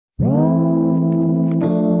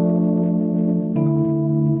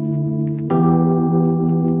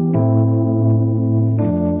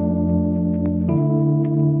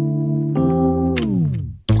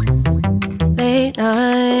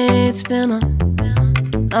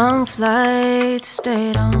Long flight,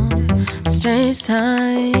 stayed on strange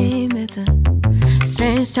time. It's a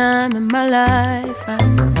strange time in my life. I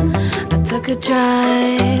took a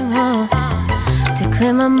drive home to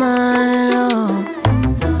clear my mind,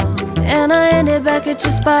 and I ended back at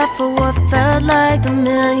your spot for what felt like the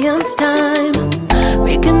millionth time.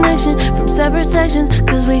 Reconnection from separate sections,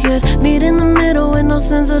 cause we could meet in the middle with no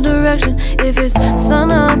sense of direction. If it's sun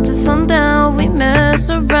up to sundown, we mess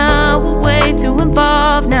around, we're way too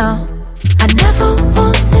involved now. I never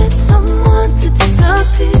wanted someone to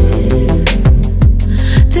disappear,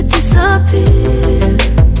 to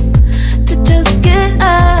just get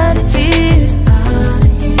out of here.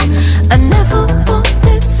 I never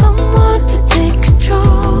wanted someone to take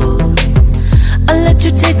control. I let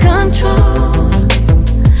you take control,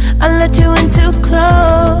 I let you in too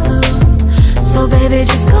close. So baby,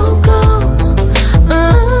 just go ghost.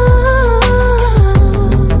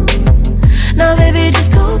 Now baby,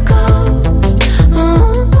 just go ghost.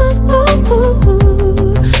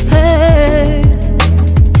 Hey,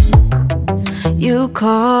 you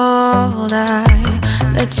called, I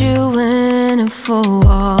let you in and 4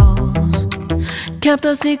 walls. Kept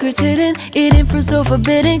our secrets hidden, eating fruit so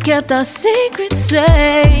forbidden. Kept our secrets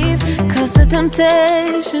safe, cause the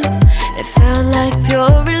temptation, it felt like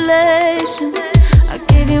pure relation. I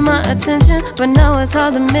gave you my attention, but now it's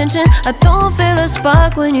hard to mention. I don't feel a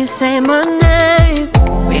spark when you say my name.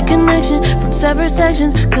 Reconnection from separate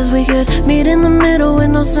sections, cause we could meet in the middle with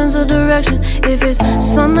no sense of direction. If it's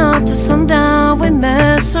sun up to sundown, we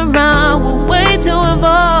mess around, we're way too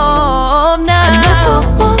involved now. I never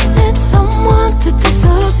wanted someone to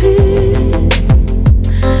disappear,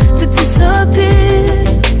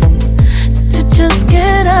 to just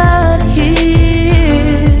get out of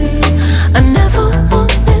here. I never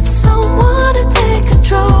wanted someone to take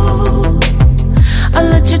control. I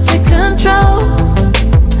let you take control,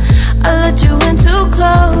 I let you in too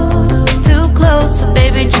close, so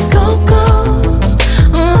baby, just